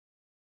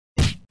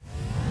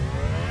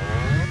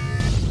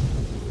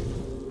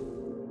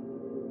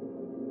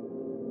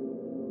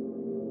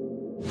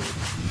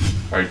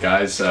Alright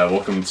guys,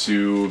 welcome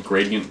to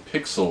Gradient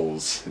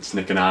Pixels. It's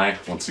Nick and I,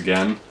 once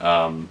again.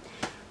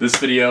 This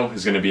video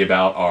is going to be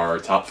about our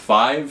top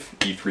 5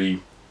 E3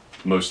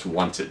 most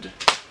wanted.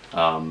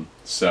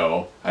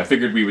 So I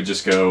figured we would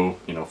just go,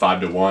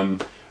 5 to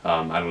 1.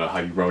 I don't know how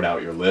you wrote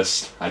out your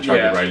list. I tried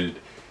to write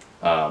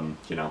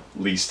it,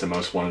 least to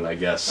most wanted, I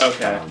guess.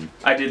 Okay.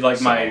 I did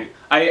like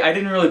I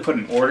didn't really put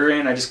an order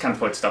in. I just kind of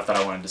put stuff that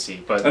I wanted to see.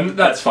 But and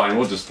that's fine.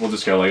 We'll just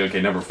go like, okay,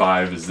 number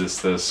 5 is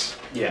this.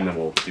 Yeah. And then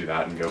we'll do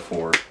that and go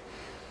forward.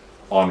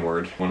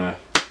 Onward. Want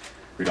to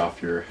read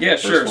off your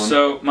first one?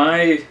 So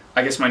I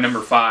guess my number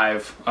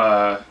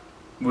 5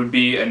 would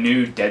be a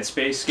new Dead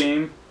Space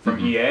game from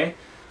EA.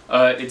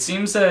 It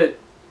seems that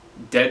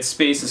Dead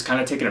Space has kind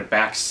of taken a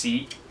back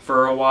seat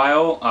for a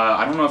while.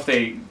 I don't know if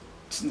they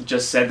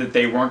just said that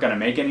they weren't going to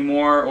make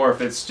anymore, or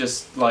if it's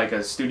just like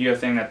a studio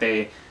thing that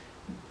they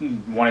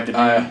wanted to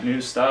do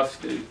new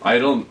stuff. I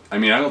don't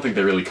think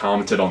they really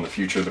commented on the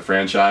future of the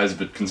franchise,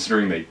 but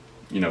considering they,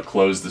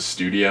 closed the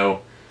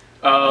studio.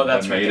 Oh,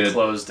 that's right. They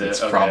closed it.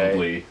 It's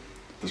okay.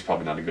 There's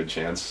probably not a good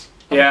chance.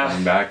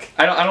 Coming back.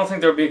 I don't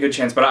think there would be a good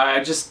chance, but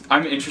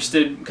I'm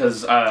interested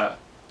because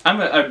I'm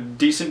a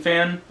decent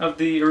fan of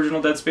the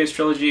original Dead Space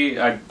trilogy.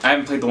 I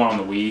haven't played the one on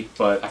the Wii,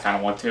 but I kind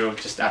of want to,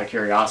 just out of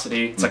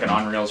curiosity. It's like an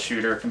Unreal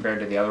shooter compared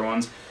to the other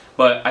ones.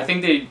 But I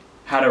think they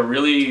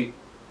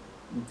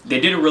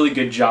did a really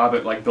good job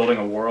at like building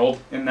a world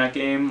in that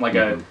game, like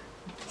a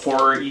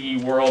horror-y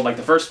world. Like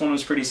the first one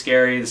was pretty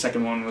scary, the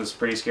second one was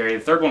pretty scary, the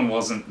third one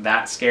wasn't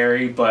that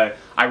scary, but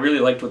I really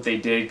liked what they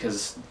did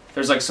because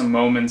there's like some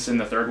moments in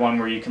the third one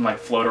where you can like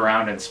float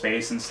around in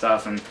space and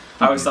stuff, and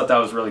I always thought that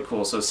was really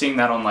cool. So seeing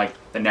that on like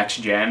the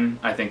next gen,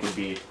 I think would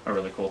be a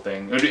really cool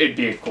thing. It'd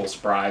be a cool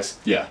surprise.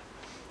 Yeah,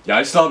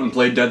 I still haven't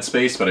played Dead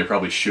Space, but I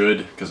probably should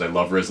because I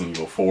love Resident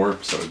Evil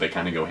 4, so they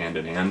kind of go hand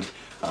in hand.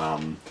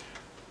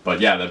 But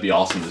yeah, that'd be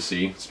awesome to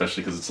see,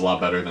 especially because it's a lot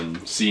better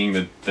than seeing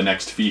the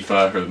next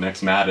FIFA or the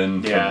next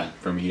Madden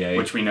from EA.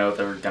 Which we know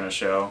they're going to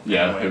show.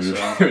 Yeah, anyway,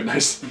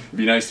 it'd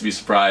be nice to be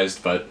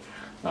surprised, but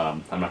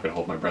I'm not going to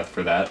hold my breath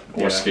for that.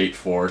 Or Skate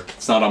 4.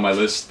 It's not on my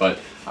list, but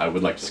I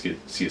would like to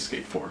see a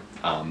Skate 4.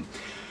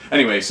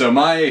 Anyway, so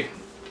my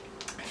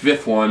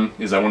 5th one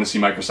is I want to see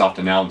Microsoft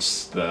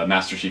announce the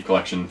Master Chief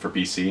Collection for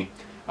PC.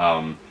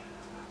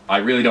 I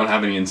really don't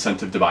have any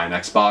incentive to buy an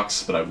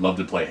Xbox, but I'd love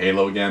to play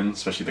Halo again,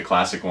 especially the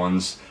classic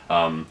ones.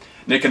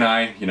 Nick and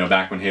I,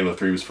 back when Halo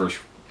 3 was first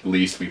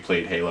released, we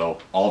played Halo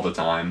all the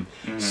time,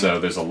 so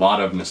there's a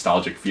lot of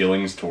nostalgic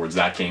feelings towards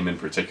that game in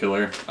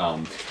particular,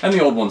 and the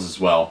old ones as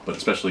well, but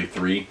especially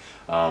 3.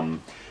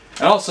 And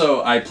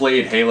also, I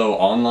played Halo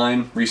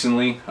Online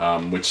recently,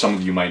 which some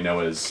of you might know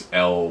as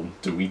El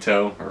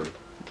Duito, or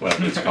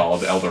whatever it's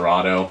called, El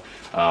Dorado,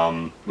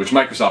 which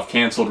Microsoft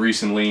canceled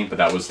recently, but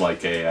that was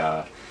like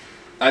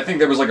I think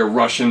there was like a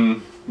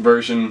Russian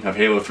version of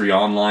Halo 3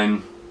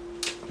 Online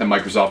that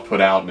Microsoft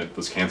put out, and it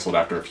was canceled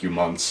after a few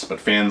months, but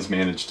fans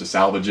managed to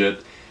salvage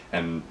it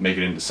and make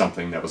it into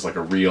something that was like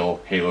a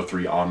real Halo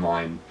 3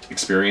 Online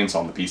experience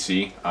on the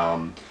PC.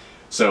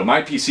 So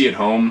my PC at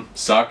home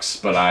sucks,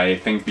 but I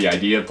think the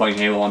idea of playing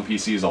Halo on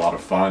PC is a lot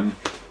of fun,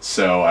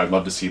 so I'd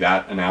love to see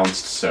that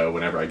announced, so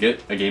whenever I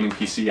get a gaming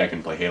PC I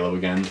can play Halo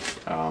again.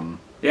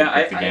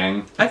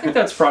 I think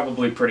that's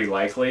probably pretty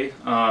likely.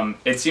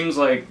 It seems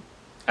like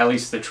at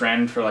least the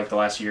trend for like the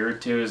last year or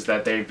two is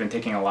that they've been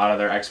taking a lot of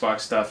their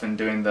Xbox stuff and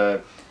doing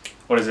the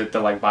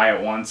like buy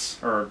it once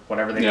or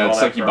whatever they call it. Yeah,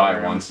 it's like you buy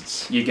it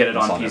once. You get it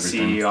on PC,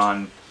 everything.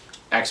 on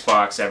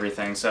Xbox,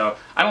 everything. So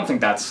I don't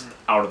think that's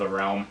out of the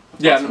realm.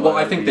 Yeah, well,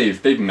 I think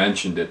they've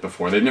mentioned it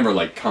before. They've never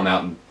like come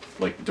out and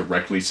like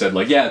directly said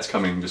like, yeah, it's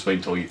coming, just wait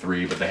until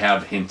E3, but they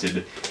have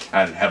hinted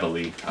at it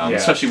heavily,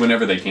 especially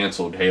whenever they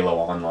canceled Halo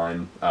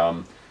Online.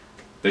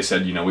 They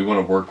said, we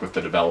want to work with the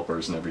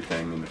developers and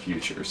everything in the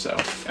future,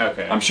 so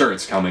I'm sure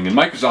it's coming. And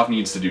Microsoft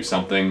needs to do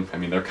something. I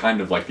mean, they're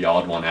kind of like the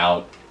odd one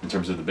out in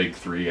terms of the big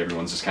 3.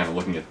 Everyone's just kind of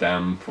looking at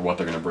them for what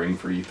they're going to bring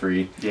for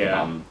E3.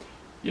 Yeah.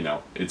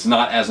 It's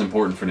not as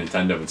important for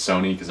Nintendo and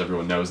Sony because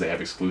everyone knows they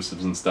have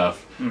exclusives and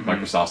stuff.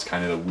 Microsoft's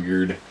kind of the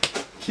weird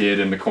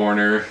kid in the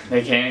corner.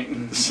 They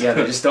can't. Yeah,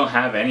 they just don't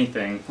have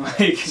anything.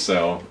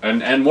 So,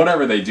 and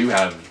whatever they do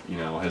have,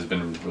 has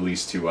been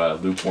released to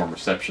lukewarm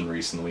reception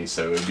recently.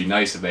 So it would be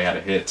nice if they had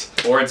a hit.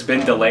 Or it's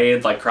been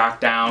delayed, like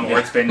Crackdown, or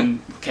it's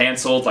been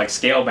canceled, like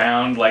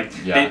Scalebound. Like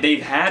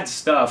they've had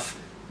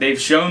stuff, they've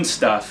shown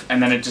stuff,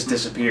 and then it just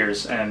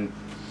disappears, and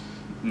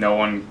no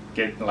one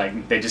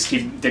they just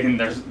keep digging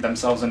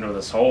themselves into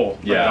this hole.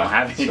 They don't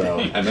have anything. So,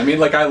 and I mean,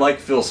 like I like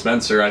Phil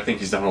Spencer. I think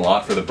he's done a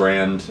lot for the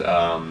brand.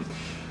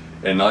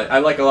 And I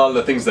like a lot of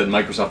the things that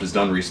Microsoft has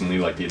done recently,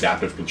 like the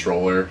adaptive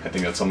controller. I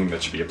think that's something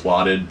that should be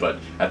applauded, but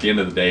at the end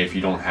of the day, if you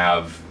don't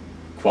have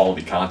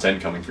quality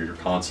content coming through your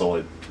console,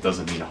 it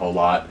doesn't mean a whole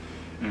lot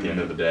at the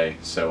end of the day.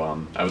 So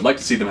I would like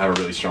to see them have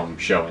a really strong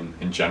show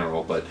in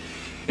general, but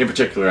in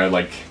particular, I'd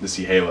like to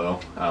see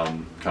Halo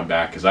come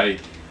back, because I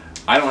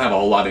don't have a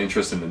whole lot of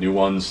interest in the new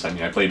ones. I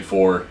mean, I played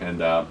 4,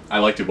 and I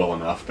liked it well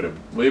enough, but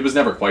it was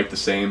never quite the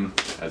same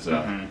as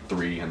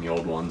 3 and the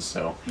old ones,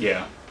 so...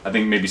 Yeah. I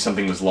think maybe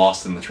something was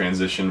lost in the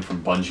transition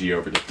from Bungie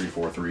over to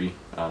 343.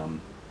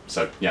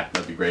 So yeah,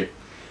 that'd be great.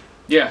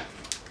 Yeah.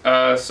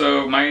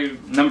 So my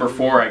number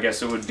 4, I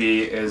guess it would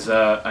be, is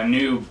a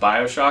new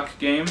BioShock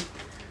game.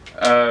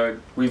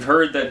 We've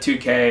heard that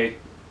 2K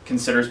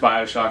considers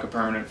BioShock a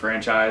permanent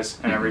franchise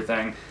and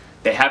everything.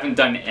 They haven't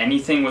done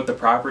anything with the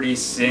property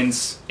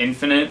since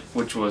Infinite,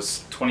 which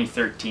was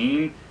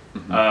 2013.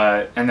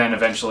 And then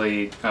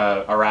eventually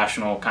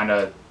Irrational kind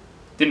of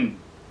didn't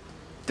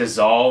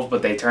dissolve,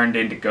 but they turned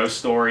into Ghost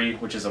Story,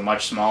 which is a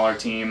much smaller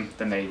team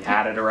than they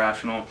had at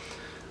Irrational.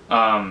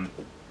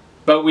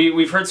 But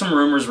we've heard some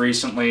rumors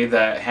recently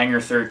that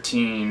Hangar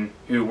 13,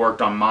 who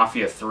worked on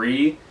Mafia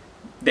 3,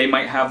 they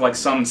might have like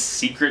some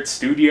secret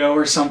studio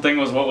or something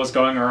was what was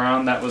going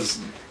around that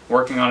was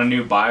working on a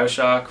new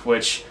BioShock,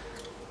 which,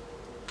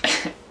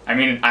 I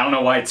mean, I don't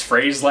know why it's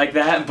phrased like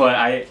that, but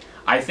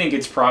I think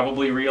it's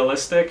probably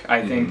realistic.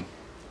 I think,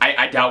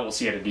 I doubt we'll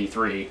see it at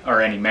D3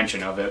 or any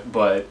mention of it,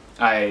 but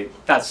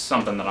that's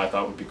something that I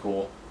thought would be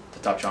cool to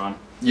touch on.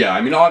 Yeah,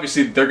 I mean,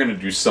 obviously they're going to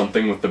do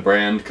something with the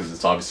brand because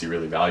it's obviously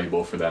really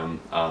valuable for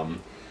them.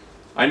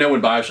 I know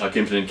when BioShock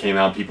Infinite came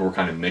out, people were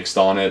kind of mixed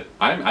on it.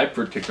 I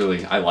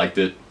liked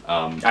it.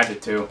 I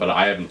did too. But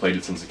I haven't played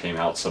it since it came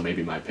out, so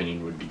maybe my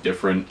opinion would be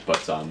different.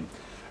 But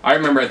I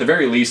remember at the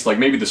very least, like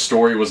maybe the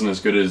story wasn't as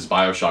good as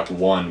BioShock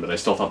 1, but I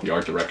still thought the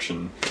art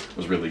direction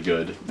was really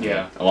good.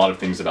 Yeah. And a lot of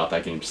things about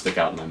that game stick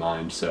out in my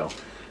mind, so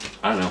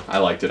I don't know. I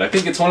liked it. I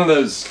think it's one of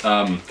those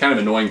kind of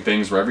annoying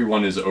things where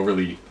everyone is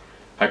overly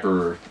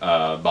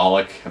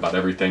hyperbolic about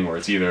everything, where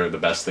it's either the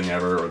best thing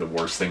ever or the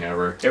worst thing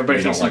ever.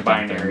 Everybody thinks like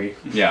binary.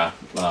 Yeah,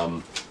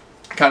 kind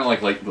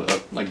of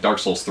like Dark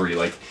Souls 3.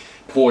 Like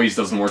poise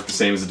doesn't work the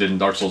same as it did in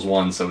Dark Souls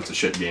 1, so it's a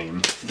shit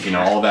game. You know,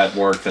 all that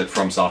work that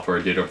From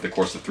Software did over the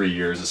course of 3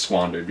 years is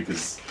squandered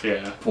because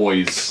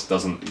poise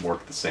doesn't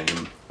work the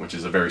same, which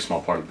is a very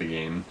small part of the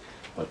game.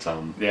 But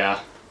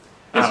yeah.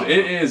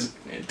 It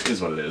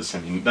is what it is. I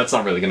mean, that's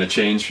not really going to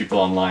change. People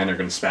online are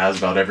going to spaz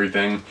about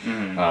everything.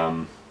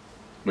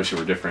 Wish it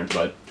were different,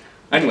 but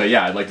anyway,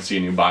 yeah, I'd like to see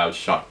a new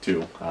BioShock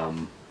 2.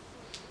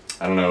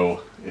 I don't know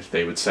if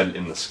they would set it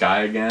in the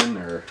sky again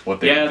or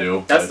what they would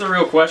do. That's the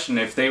real question.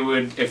 If they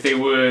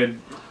would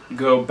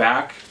go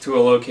back to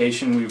a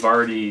location we've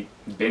already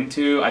been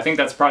to, I think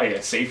that's probably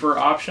a safer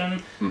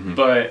option.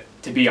 But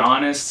to be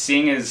honest,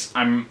 seeing as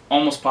I'm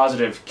almost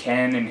positive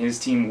Ken and his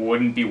team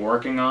wouldn't be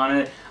working on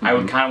it, I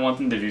would kind of want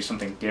them to do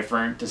something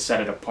different to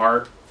set it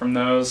apart from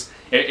those.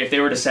 If they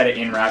were to set it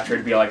in Rapture,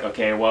 it'd be like,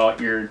 okay,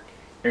 well, you're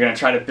going to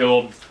try to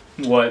build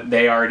what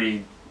they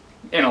already,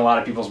 in a lot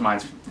of people's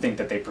minds, think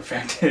that they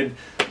perfected.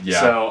 Yeah.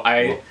 So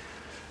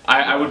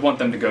I would want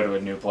them to go to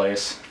a new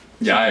place.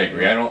 Yeah, I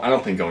agree. I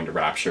don't think going to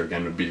Rapture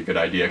again would be a good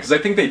idea because I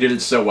think they did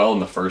it so well in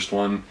the first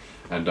one,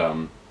 and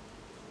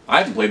I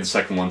haven't played the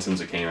second one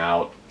since it came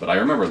out, but I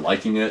remember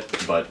liking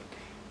it. But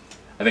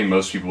I think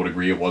most people would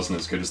agree it wasn't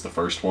as good as the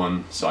first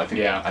one. So I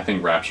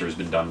think Rapture has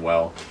been done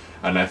well,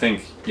 and I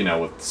think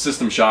with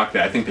System Shock,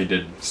 I think they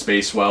did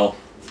space well.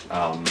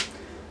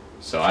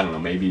 So I don't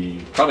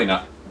know, probably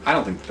not. I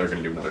don't think they're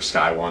going to do another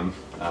Sky one.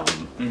 I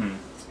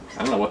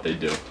don't know what they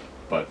do,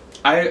 but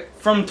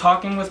from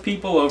talking with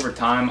people over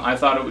time, I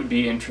thought it would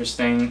be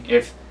interesting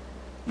if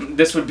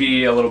this would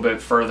be a little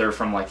bit further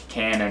from like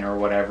canon or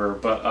whatever,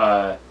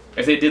 but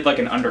if they did like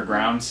an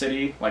underground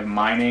city, like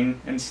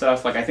mining and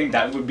stuff, like I think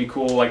that would be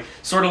cool. Like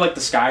sort of like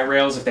the Sky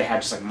Rails, if they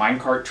had just like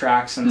minecart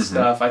tracks and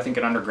stuff. I think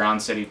an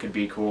underground city could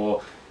be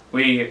cool.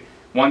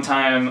 One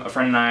time, a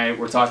friend and I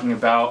were talking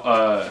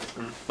about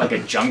like a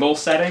jungle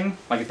setting,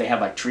 like if they had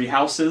like tree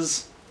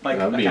houses, like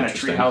a kind of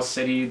tree house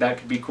city, that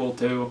could be cool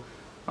too.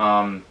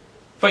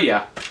 But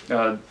yeah,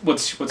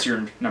 what's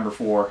your number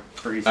 4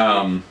 for each?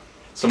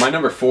 So my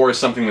number 4 is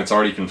something that's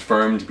already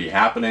confirmed to be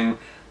happening,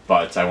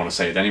 but I want to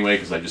say it anyway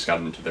because I just got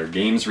into their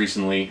games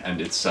recently,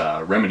 and it's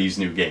Remedy's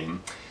new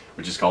game,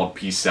 which is called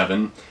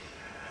P7.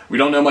 We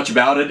don't know much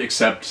about it,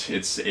 except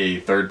it's a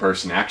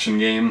third-person action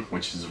game,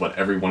 which is what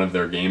every one of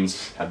their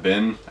games have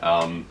been,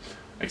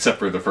 except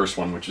for the first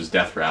one, which is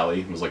Death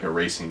Rally. It was like a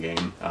racing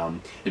game.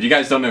 If you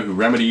guys don't know who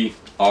Remedy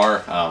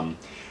are,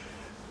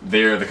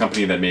 they're the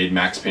company that made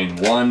Max Payne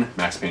 1,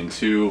 Max Payne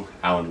 2,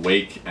 Alan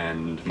Wake,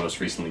 and most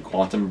recently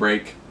Quantum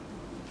Break.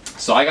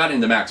 So I got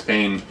into Max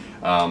Payne,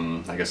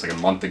 I guess like a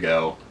month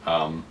ago,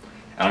 and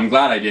I'm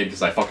glad I did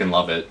because I fucking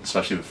love it,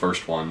 especially the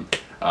first one.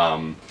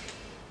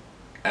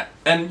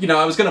 And,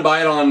 I was going to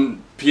buy it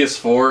on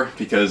PS4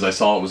 because I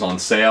saw it was on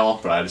sale,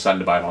 but I decided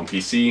to buy it on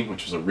PC,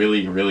 which was a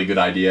really, really good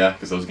idea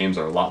because those games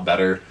are a lot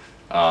better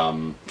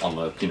on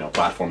the,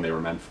 platform they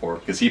were meant for.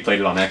 Because he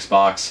played it on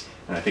Xbox,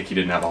 and I think he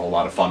didn't have a whole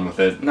lot of fun with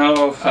it.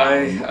 No,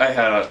 I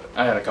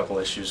had a couple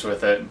issues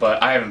with it,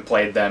 but I haven't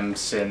played them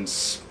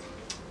since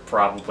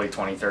probably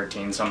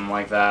 2013, something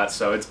like that,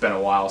 so it's been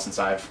a while since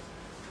I've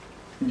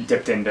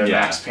dipped into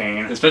Max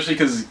Payne. Especially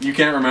because you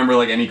can't remember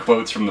like any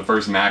quotes from the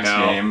first Max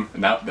game,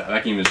 and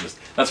that game is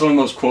that's one of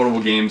the most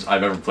quotable games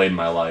I've ever played in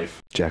my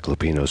life. Jack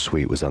Lupino's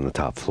suite was on the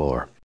top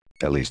floor.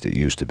 At least it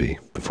used to be,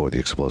 before the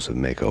explosive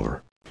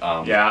makeover.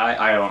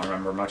 I don't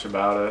remember much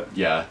about it.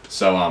 Yeah,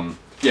 so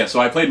yeah, so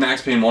I played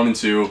Max Payne 1 and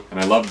 2, and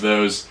I loved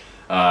those.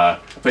 I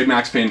played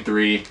Max Payne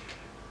 3,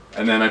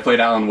 and then I played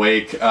Alan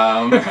Wake. We'll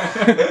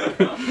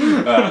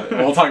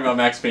talk about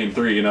Max Payne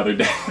 3 another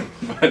day.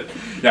 But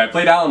yeah, I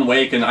played Alan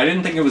Wake, and I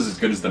didn't think it was as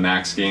good as the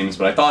Max games,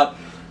 but I thought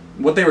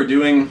what they were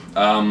doing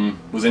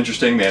was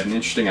interesting. They had an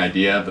interesting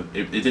idea, but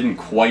it didn't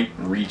quite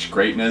reach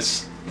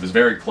greatness. It was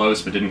very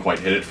close, but didn't quite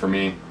hit it for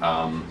me.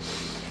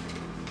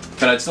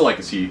 But I'd still like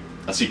to see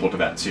a sequel to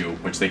that too,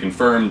 which they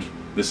confirmed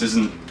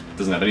doesn't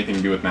have anything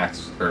to do with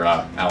Max or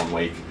Alan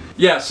Wake.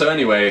 Yeah, so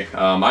anyway,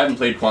 I haven't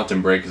played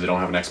Quantum Break because I don't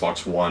have an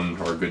Xbox One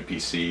or a good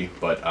PC,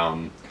 but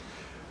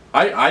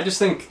I just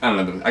think, I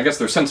don't know, I guess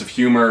their sense of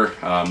humor,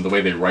 the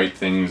way they write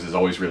things is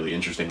always really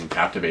interesting and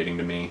captivating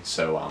to me,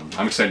 so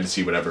I'm excited to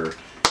see whatever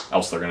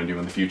else they're going to do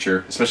in the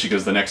future, especially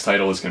because the next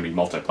title is going to be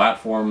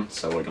multi-platform,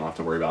 so we don't have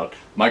to worry about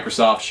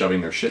Microsoft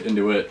shoving their shit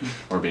into it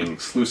or being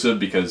exclusive,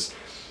 because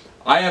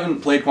I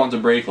haven't played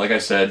Quantum Break, like I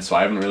said, so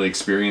I haven't really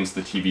experienced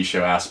the TV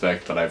show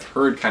aspect, but I've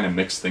heard kind of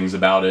mixed things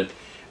about it.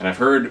 And I've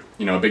heard,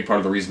 you know, a big part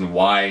of the reason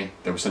why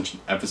there was such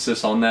an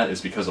emphasis on that is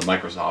because of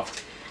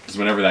Microsoft. Because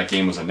whenever that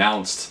game was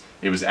announced,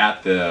 it was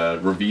at the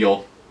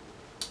reveal,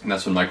 and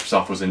that's when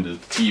Microsoft was into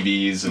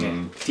TVs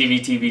and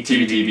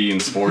TV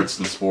and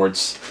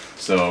sports.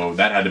 So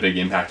that had a big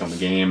impact on the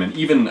game. And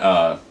even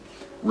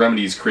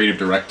Remedy's creative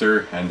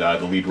director and the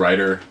lead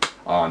writer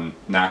on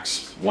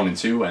Max 1 and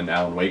 2 and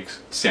Alan Wake,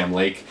 Sam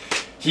Lake,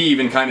 he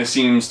even kind of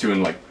seems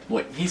to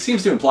he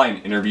seems to imply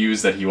in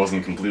interviews that he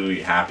wasn't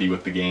completely happy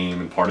with the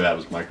game, and part of that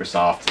was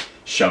Microsoft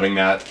shoving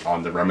that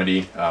on the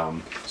Remedy.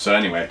 So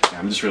anyway,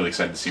 I'm just really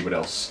excited to see what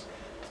else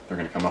they're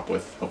going to come up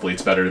with. Hopefully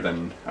it's better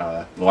than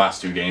the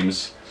last 2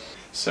 games.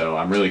 So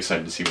I'm really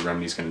excited to see what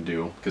Remedy's going to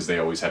do, because they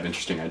always have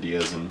interesting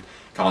ideas and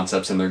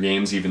concepts in their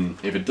games, even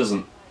if it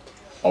doesn't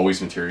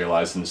always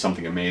materialize into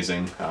something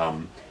amazing.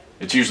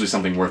 It's usually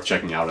something worth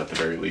checking out at the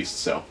very least.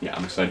 So yeah,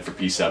 I'm excited for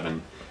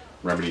P7,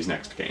 Remedy's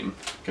next game,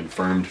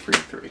 confirmed for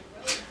E3.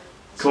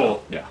 Cool.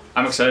 So, yeah,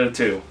 I'm excited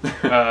too.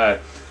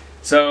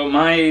 So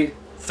my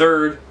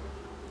third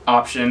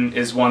option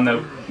is one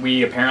that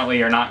we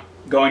apparently are not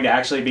going to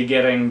actually be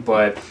getting,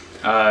 but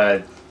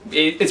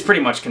it's pretty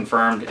much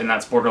confirmed, and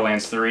that's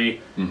Borderlands 3.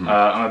 Mm-hmm.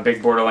 I'm a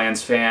big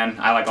Borderlands fan.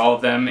 I like all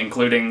of them,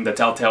 including the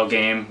Telltale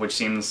game, which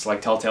seems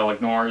like Telltale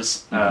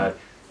ignores,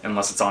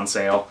 unless it's on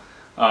sale.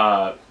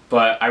 But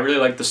I really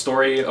like the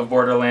story of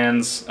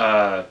Borderlands.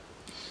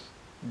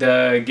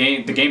 The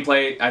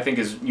gameplay I think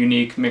is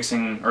unique,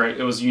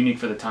 it was unique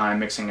for the time,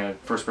 mixing a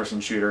first-person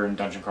shooter and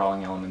dungeon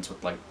crawling elements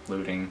with like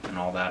looting and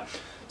all that.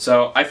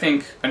 So I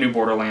think a new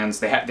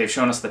Borderlands. They've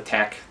shown us the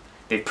tech.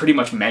 They've pretty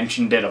much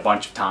mentioned it a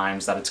bunch of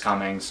times that it's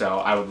coming. So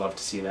I would love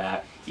to see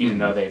that, even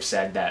though they've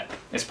said that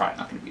it's probably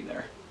not going to be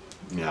there.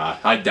 Yeah,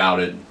 I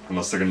doubt it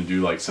unless they're going to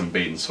do like some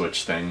bait and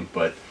switch thing.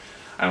 But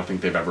I don't think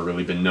they've ever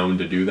really been known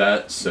to do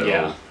that. So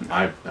yeah.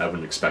 I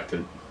wouldn't expect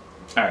it.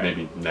 All right.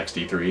 Maybe next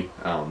E3.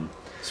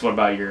 So what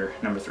about your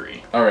number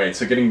 3? All right,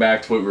 so getting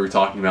back to what we were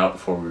talking about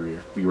before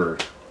we were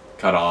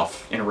cut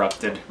off.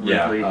 Interrupted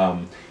rudely. Yeah,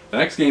 the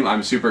next game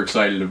I'm super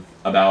excited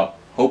about,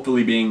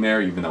 hopefully being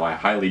there, even though I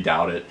highly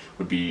doubt it,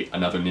 would be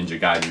another Ninja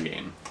Gaiden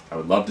game. I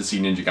would love to see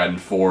Ninja Gaiden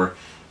 4,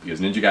 because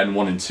Ninja Gaiden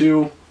 1 and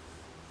 2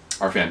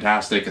 are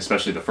fantastic,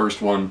 especially the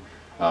first one.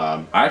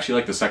 I actually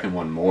like the second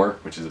one more,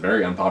 which is a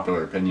very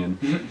unpopular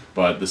opinion,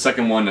 but the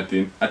second one at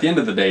the end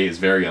of the day is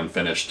very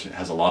unfinished. It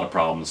has a lot of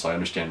problems, so I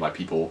understand why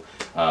people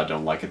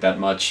don't like it that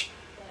much.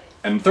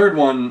 And the third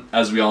one,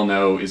 as we all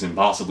know, is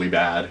impossibly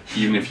bad.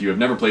 Even if you have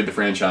never played the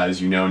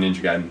franchise, you know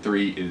Ninja Gaiden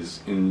 3 is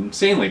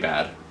insanely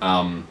bad.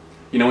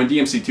 You know, when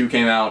DMC 2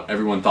 came out,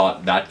 everyone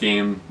thought that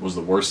game was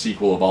the worst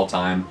sequel of all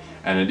time,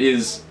 and it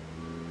is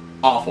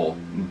awful,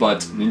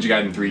 but Ninja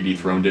Gaiden 3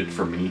 dethroned it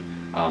for me.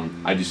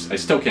 I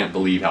still can't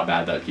believe how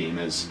bad that game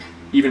is.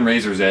 Even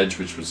Razor's Edge,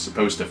 which was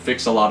supposed to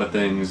fix a lot of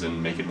things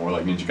and make it more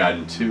like Ninja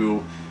Gaiden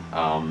 2,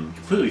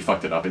 completely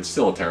fucked it up. It's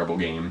still a terrible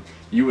game.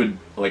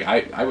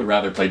 I would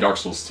rather play Dark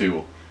Souls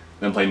 2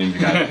 than play Ninja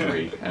Gaiden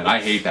 3, and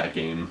I hate that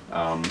game.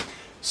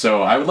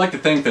 So I would like to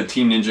think that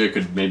Team Ninja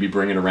could maybe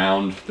bring it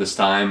around this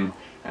time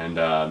and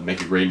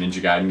make a great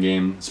Ninja Gaiden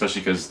game, especially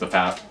because the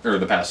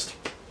past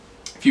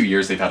few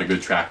years they've had a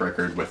good track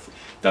record with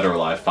Dead or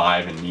Alive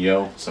 5 and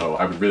Neo, so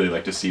I would really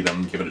like to see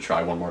them give it a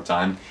try one more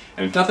time.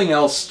 And if nothing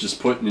else, just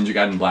put Ninja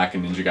Gaiden Black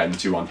and Ninja Gaiden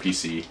 2 on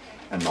PC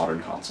and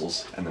modern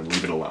consoles, and then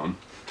leave it alone.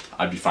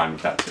 I'd be fine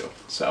with that too.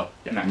 So,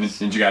 yeah,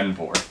 nice. Ninja Gaiden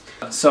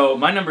 4. So,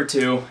 my number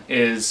 2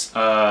 is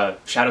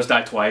Shadows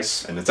Die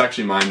Twice. And it's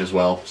actually mine as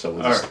well, so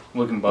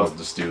we can both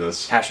just do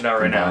this. Hash it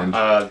out right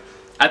now.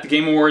 At the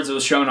Game Awards, it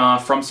was shown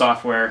off from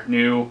Software,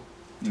 new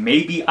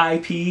maybe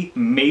IP,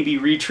 maybe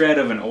retread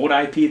of an old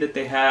IP that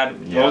they had.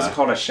 Yeah. What was it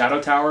called? A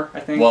Shadow Tower, I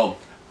think? Well,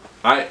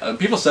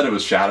 people said it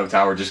was Shadow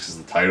Tower just because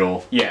of the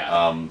title.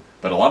 Yeah.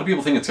 But a lot of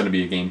people think it's going to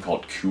be a game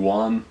called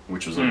Kuon,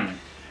 which was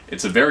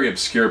it's a very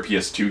obscure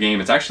PS2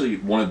 game. It's actually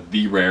one of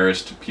the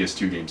rarest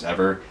PS2 games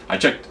ever. I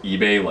checked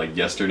eBay like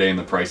yesterday, and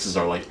the prices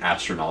are like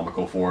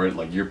astronomical for it.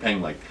 Like you're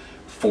paying like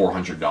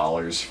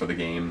 $400 for the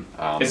game.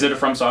 Is it a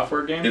From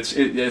Software game?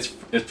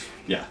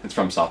 It's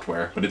From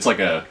Software, but it's like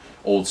a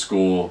old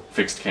school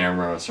fixed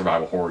camera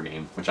survival horror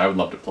game, which I would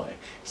love to play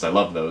because I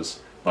love those.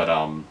 But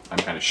I'm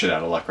kind of shit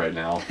out of luck right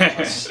now.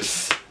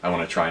 I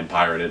want to try and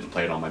pirate it and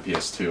play it on my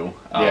PS2.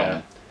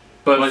 Yeah,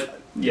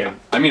 yeah.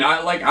 I mean,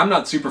 I'm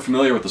not super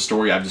familiar with the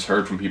story. I've just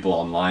heard from people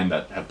online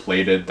that have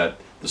played it that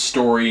the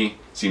story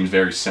seems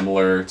very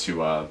similar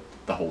to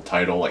the whole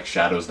title, like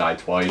Shadows Die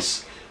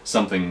Twice.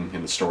 Something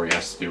in the story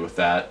has to do with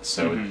that.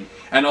 So,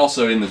 and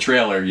also in the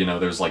trailer,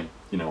 there's like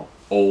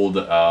old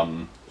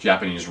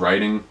Japanese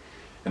writing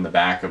in the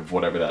back of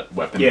whatever that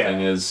weapon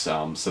thing is.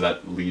 So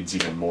that leads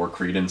even more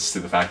credence to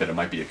the fact that it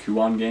might be a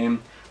Kuon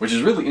game, which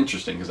is really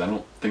interesting because I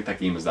don't think that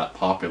game is that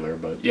popular.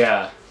 But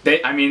yeah, they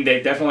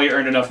definitely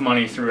earned enough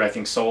money through, I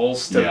think,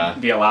 Souls to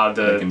be allowed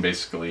to. They can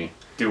basically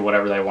do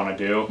whatever they want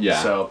to do.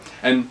 Yeah. So,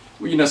 and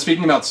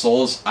speaking about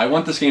Souls, I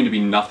want this game to be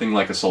nothing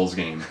like a Souls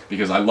game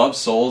because I love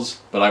Souls,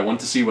 but I want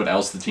to see what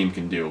else the team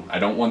can do. I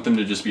don't want them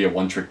to just be a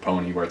one-trick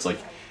pony where it's like,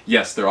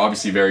 yes, they're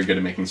obviously very good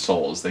at making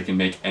Souls. They can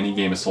make any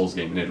game a Souls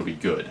game and it'll be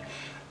good.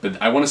 But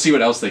I want to see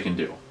what else they can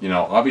do.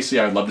 Obviously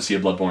I'd love to see a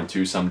Bloodborne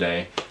 2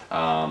 someday,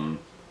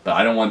 but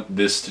I don't want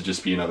this to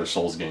just be another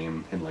Souls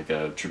game in like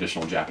a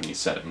traditional Japanese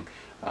setting.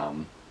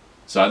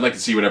 So I'd like to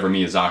see whatever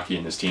Miyazaki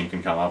and his team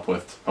can come up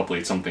with. Hopefully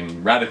it's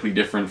something radically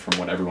different from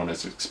what everyone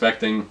is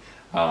expecting.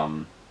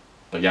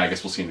 But yeah, I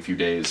guess we'll see in a few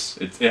days.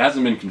 It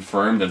hasn't been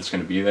confirmed that it's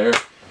going to be there,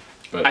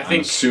 but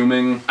I'm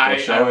assuming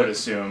I would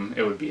assume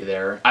it would be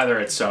there, either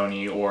at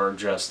Sony or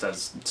just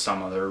as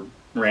some other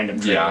random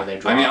trailer they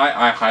drop. I mean,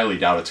 I highly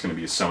doubt it's going to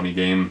be a Sony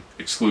game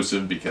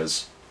exclusive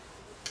because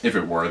if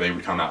it were, they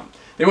would come out.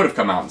 They would have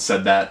come out and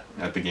said that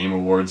at the Game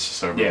Awards,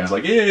 so everyone's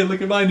like, "Hey,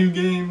 look at my new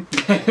game."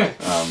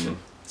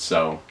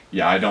 So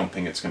yeah, I don't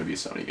think it's going to be a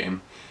Sony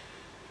game.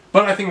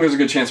 But I think there's a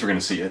good chance we're going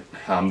to see it.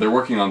 They're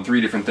working on 3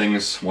 different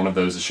things. One of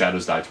those is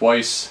Shadows Die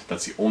Twice.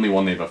 That's the only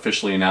one they've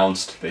officially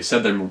announced. They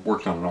said they're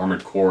working on an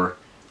Armored Core,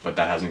 but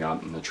that hasn't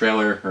gotten in the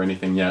trailer or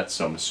anything yet,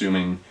 so I'm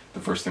assuming the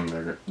first thing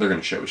they're going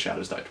to show is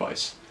Shadows Die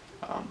Twice.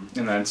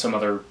 And then some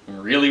other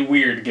really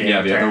weird game.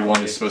 Yeah, the other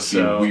one is supposed to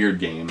be a weird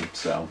game,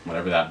 so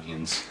whatever that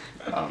means.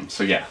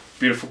 So yeah.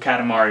 Beautiful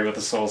Katamari with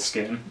a soul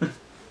skin.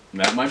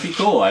 That might be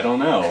cool, I don't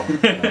know.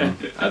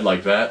 I'd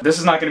like that. This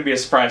is not going to be a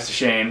surprise to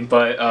Shane,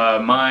 but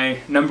my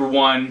number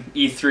 1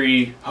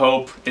 E3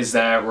 hope is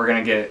that we're going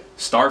to get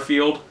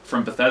Starfield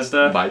from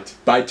Bethesda.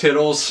 By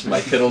Tittles,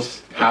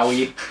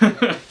 Howie.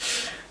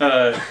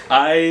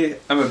 I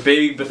am a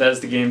big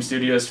Bethesda Game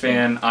Studios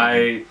fan.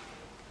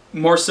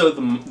 More so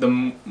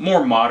the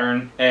more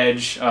modern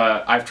edge.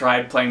 I've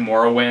tried playing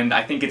Morrowind.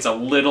 I think it's a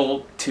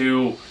little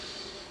too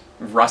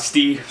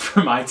rusty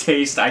for my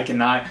taste. I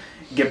cannot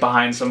get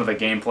behind some of the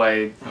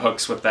gameplay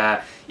hooks with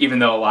that, even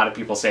though a lot of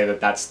people say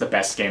that that's the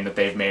best game that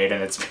they've made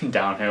and it's been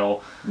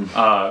downhill.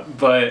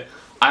 But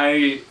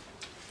I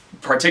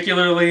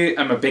particularly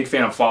am a big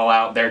fan of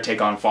Fallout, their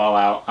take on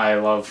Fallout. I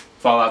love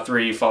Fallout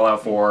 3,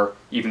 Fallout 4,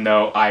 even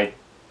though I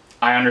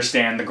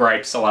understand the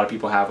gripes a lot of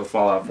people have with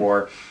Fallout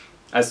 4.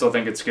 I still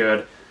think it's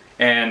good.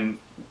 And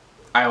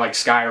I like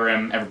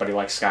Skyrim. Everybody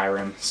likes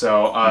Skyrim.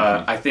 So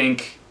I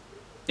think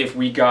if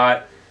we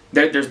got...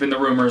 There's been the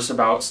rumors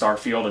about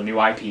Starfield, a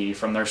new IP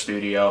from their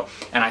studio,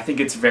 and I think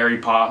it's very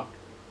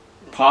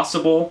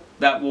possible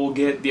that we'll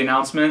get the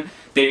announcement.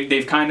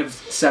 They've kind of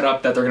set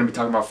up that they're going to be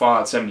talking about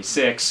Fallout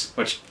 76,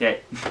 which, yeah,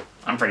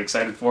 I'm pretty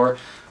excited for.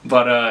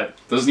 But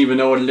doesn't even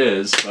know what it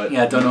is. But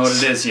yeah, don't know what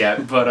it is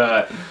yet.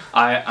 But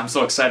I'm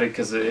so excited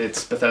because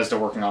it's Bethesda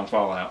working on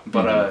Fallout.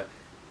 But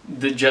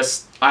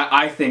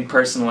I think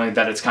personally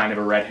that it's kind of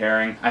a red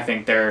herring. I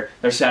think they're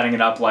setting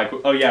it up like,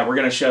 oh yeah, we're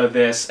going to show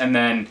this, and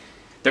then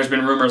there's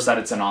been rumors that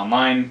it's an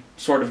online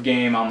sort of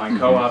game, online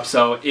co-op.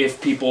 So if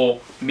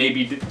people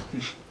maybe...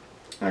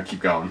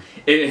 keep going.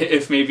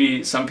 If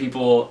maybe some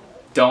people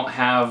don't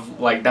have,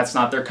 like, that's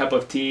not their cup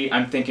of tea,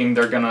 I'm thinking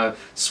they're going to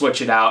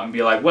switch it out and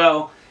be like,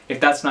 well,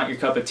 if that's not your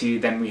cup of tea,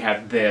 then we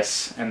have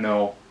this, and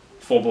they'll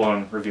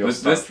full-blown reveal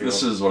Starfield.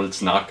 This is what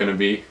it's not going to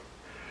be.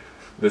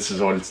 This is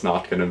what it's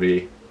not going to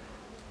be.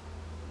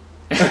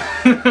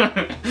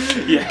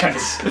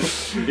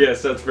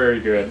 Yes, that's very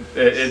good.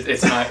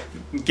 It's not.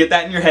 Get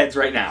that in your heads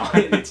right now.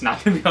 It's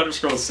not going to be Elder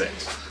Scrolls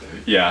 6.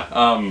 Yeah,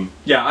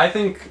 I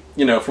think,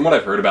 from what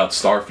I've heard about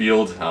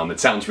Starfield, it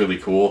sounds really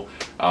cool.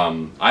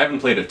 I haven't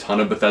played a ton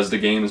of Bethesda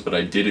games, but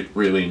I did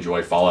really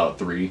enjoy Fallout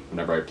 3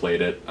 whenever I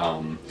played it.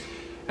 And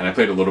I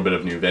played a little bit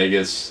of New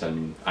Vegas,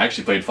 and I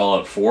actually played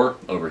Fallout 4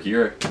 over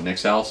here at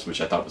Nick's house,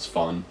 which I thought was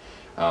fun.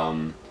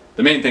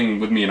 The main thing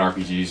with me in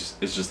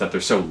RPGs is just that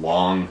they're so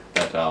long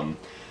that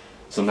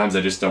sometimes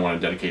I just don't want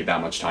to dedicate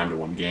that much time to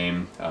one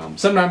game.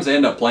 Sometimes I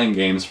end up playing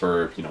games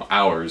for,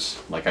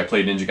 hours. Like I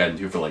played Ninja Gaiden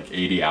 2 for like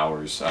 80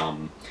 hours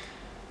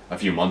a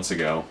few months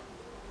ago.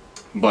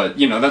 But,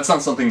 that's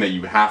not something that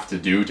you have to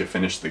do to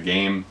finish the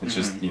game. It's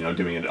just,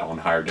 doing it on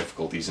higher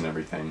difficulties and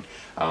everything.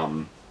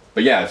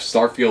 But yeah, if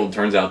Starfield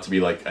turns out to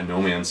be like a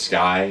No Man's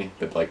Sky,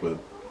 but like with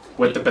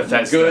with the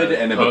Bethesda good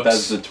and a hooks.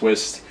 Bethesda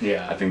twist.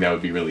 Yeah. I think that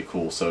would be really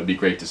cool. So it'd be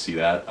great to see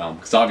that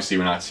because obviously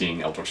we're not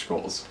seeing Elder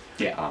Scrolls.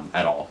 Yeah.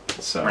 At all.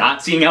 So we're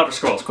not seeing Elder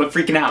Scrolls. Quit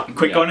freaking out. And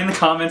quit going in the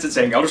comments and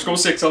saying Elder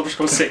Scrolls 6, Elder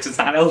Scrolls 6. It's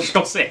not Elder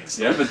Scrolls 6.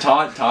 Yeah, but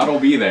Todd will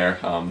be there.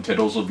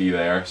 Tiddles will be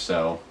there.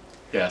 So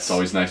yes, it's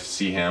always nice to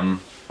see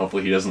him.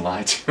 Hopefully he doesn't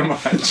lie too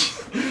much.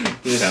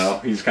 You know,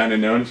 he's kind of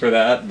known for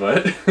that,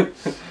 but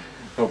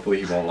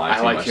hopefully he won't lie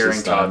too much. I like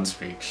hearing Todd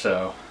speak.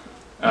 So,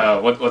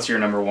 what's your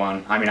number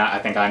one? I mean, I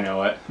think I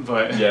know it,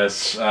 but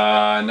yes,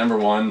 number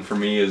one for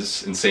me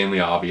is insanely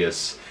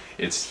obvious.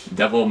 It's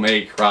Devil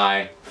May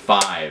Cry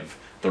 5.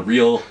 The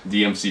real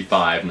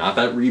DMC5, not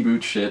that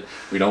reboot shit.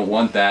 We don't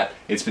want that.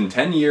 It's been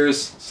 10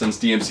 years since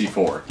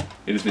DMC4.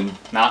 It has been...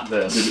 Not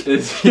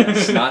this.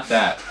 Yes, not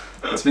that.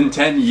 It's been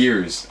 10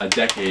 years, a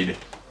decade.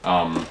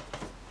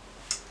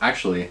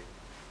 Actually,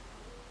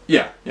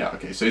 yeah,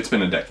 okay. So it's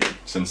been a decade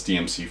since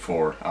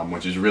DMC4,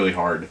 which is really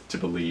hard to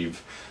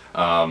believe.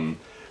 And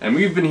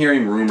we've been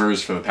hearing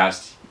rumors for the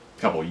past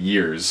couple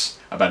years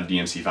about a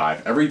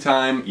DMC5. Every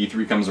time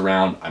E3 comes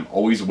around, I'm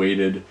always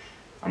waiting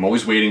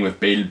with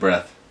bated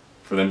breath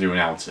for them to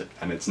announce it,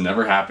 and it's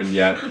never happened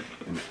yet.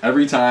 And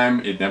every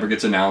time it never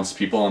gets announced,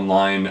 people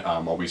online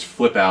always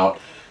flip out.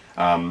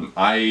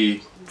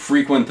 I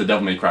frequent the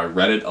Devil May Cry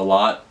Reddit a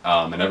lot,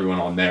 and everyone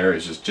on there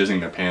is just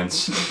jizzing their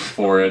pants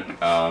for it.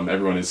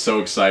 Everyone is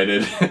so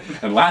excited.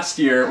 And last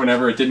year,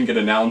 whenever it didn't get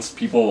announced,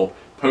 people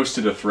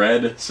posted a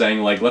thread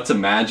saying, like, let's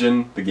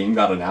imagine the game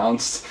got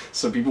announced.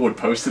 So people would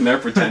post in there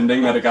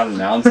pretending that it got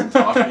announced and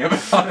talking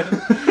about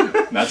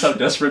it. And that's how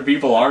desperate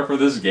people are for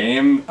this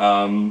game.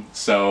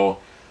 So,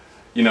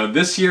 you know,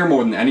 this year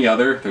more than any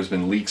other, there's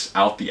been leaks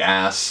out the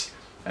ass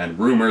and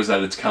rumors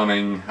that it's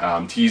coming,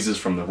 teases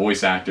from the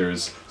voice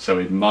actors, so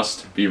it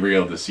must be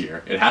real this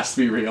year. It has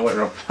to be real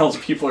or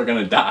else people are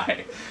gonna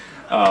die.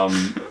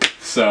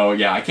 So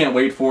yeah, I can't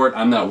wait for it.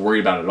 I'm not worried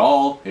about it at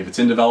all if it's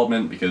in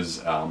development because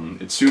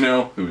it's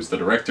Suno, who's the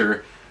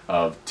director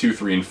of 2,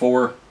 3, and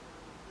 4.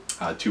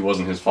 2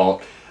 wasn't his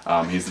fault.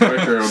 He's the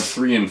director of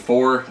 3 and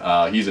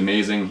 4. He's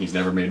amazing. He's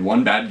never made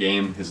one bad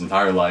game his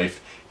entire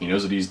life. He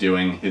knows what he's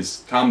doing.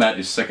 His combat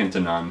is second to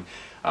none.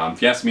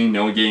 If you ask me,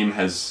 no game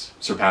has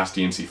surpassed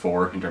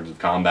DMC4 in terms of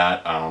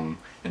combat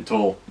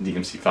until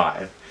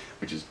DMC5,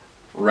 which is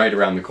right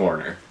around the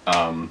corner.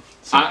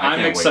 So I'm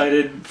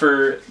excited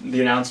for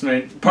the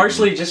announcement.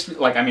 Partially just,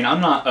 like, I mean,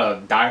 I'm not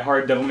a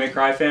diehard Devil May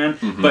Cry fan,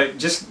 but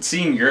just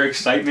seeing your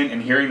excitement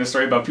and hearing the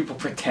story about people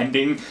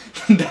pretending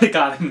that it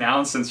got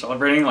announced and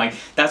celebrating, like,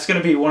 that's going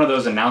to be one of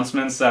those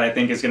announcements that I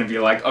think is going to be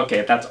like,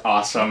 okay, that's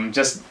awesome.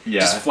 Just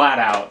flat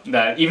out,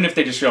 that even if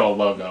they just show a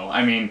logo.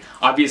 I mean,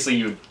 obviously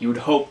you would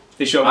hope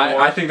they show more.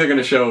 I think they're going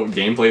to show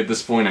gameplay at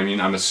this point. I mean,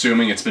 I'm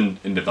assuming it's been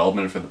in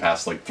development for the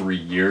past, like, 3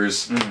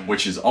 years,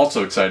 which is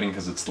also exciting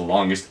because it's the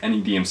longest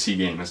any DMC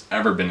game has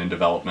ever been in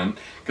development.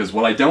 Because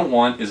what I don't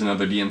want is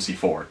another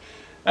DMC4.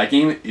 That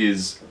game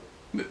is,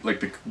 like,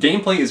 the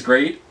gameplay is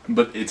great,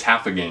 but it's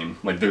half a game.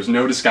 Like, there's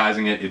no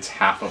disguising it. It's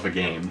half of a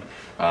game.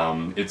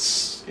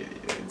 It's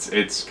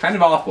kind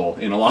of awful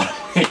in a lot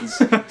of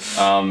ways.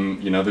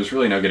 You know, there's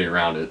really no getting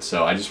around it.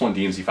 So I just want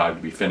DMC5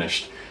 to be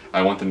finished.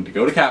 I want them to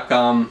go to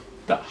Capcom,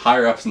 the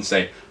higher ups, and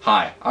say,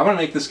 hi, I want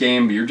to make this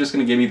game, but you're just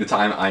going to give me the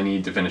time I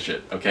need to finish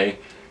it, okay?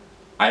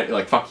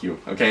 Fuck you,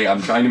 okay?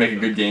 I'm trying to make a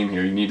good game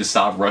here. You need to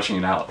stop rushing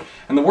it out.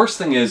 And the worst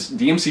thing is,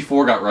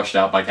 DMC4 got rushed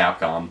out by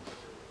Capcom.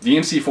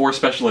 DMC4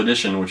 Special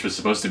Edition, which was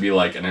supposed to be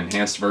like an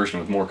enhanced version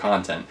with more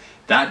content,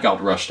 that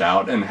got rushed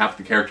out, and half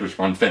the characters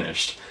were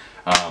unfinished.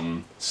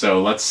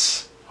 So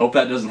let's hope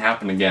that doesn't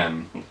happen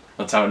again.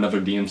 Let's have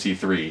another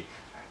DMC3.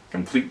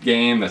 Complete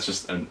game that's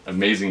just an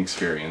amazing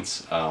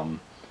experience.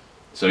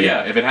 So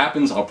yeah, if it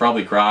happens, I'll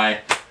probably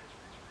cry.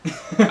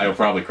 I'll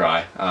probably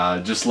cry.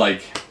 Just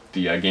like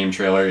the game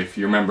trailer. If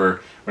you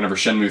remember, whenever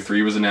Shenmue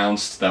 3 was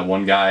announced, that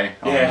one guy,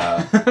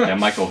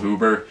 Michael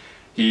Huber,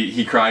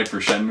 he cried for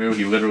Shenmue.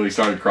 He literally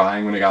started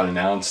crying when it got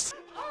announced.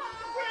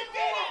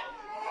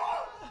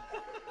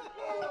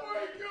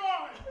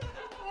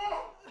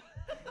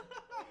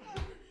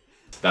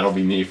 That'll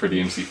be me for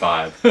the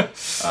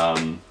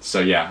MC5. So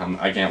yeah,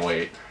 I can't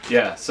wait.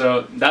 Yeah,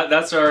 so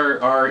that's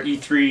our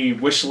E3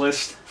 wish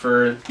list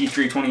for E3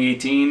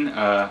 2018.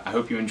 I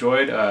hope you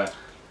enjoyed.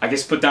 I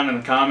guess put down in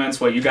the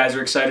comments what you guys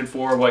are excited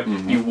for, what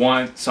you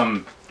want,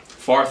 some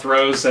far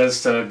throws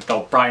as to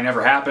they'll probably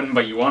never happen,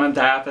 but you want them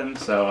to happen.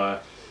 So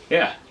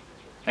yeah,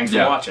 thanks for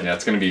watching. Yeah,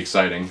 it's going to be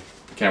exciting.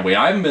 Can't wait.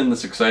 I haven't been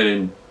this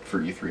excited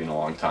for E3 in a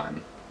long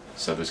time.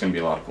 So there's going to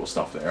be a lot of cool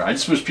stuff there. I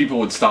just wish people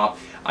would stop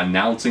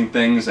announcing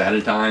things ahead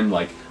of time.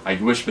 Like, I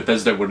wish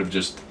Bethesda would have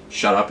just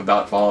shut up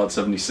about Fallout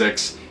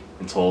 76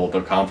 until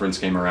the conference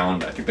came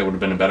around. I think that would have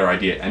been a better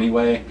idea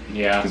anyway.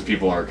 Yeah. Because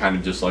people are kind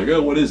of just like,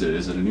 oh, what is it?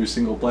 Is it a new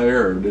single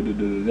player? Or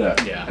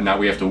da-da-da-da-da? Yeah. And now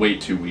we have to wait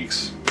 2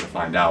 weeks to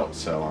find out.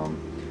 So,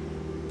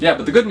 yeah,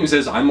 but the good news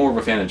is I'm more of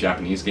a fan of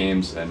Japanese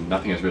games, and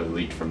nothing has really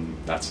leaked from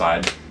that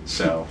side.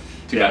 So,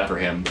 too bad for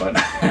him, but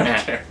I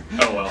don't care.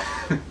 Oh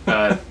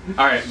well.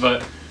 Alright,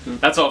 but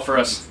that's all for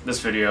us this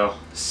video.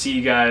 See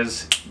you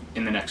guys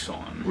in the next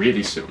one.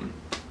 Really soon.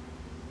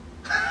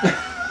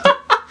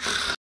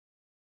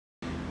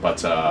 But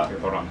Here,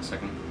 hold on a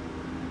second.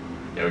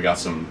 yeah, we got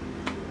some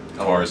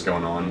cars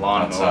going on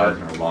Lawnmower.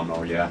 outside. Or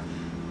lawnmower, yeah.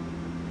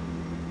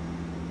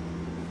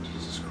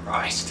 Jesus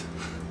Christ.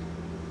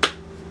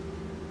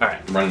 All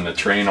right. Running a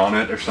train on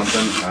it or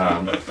something.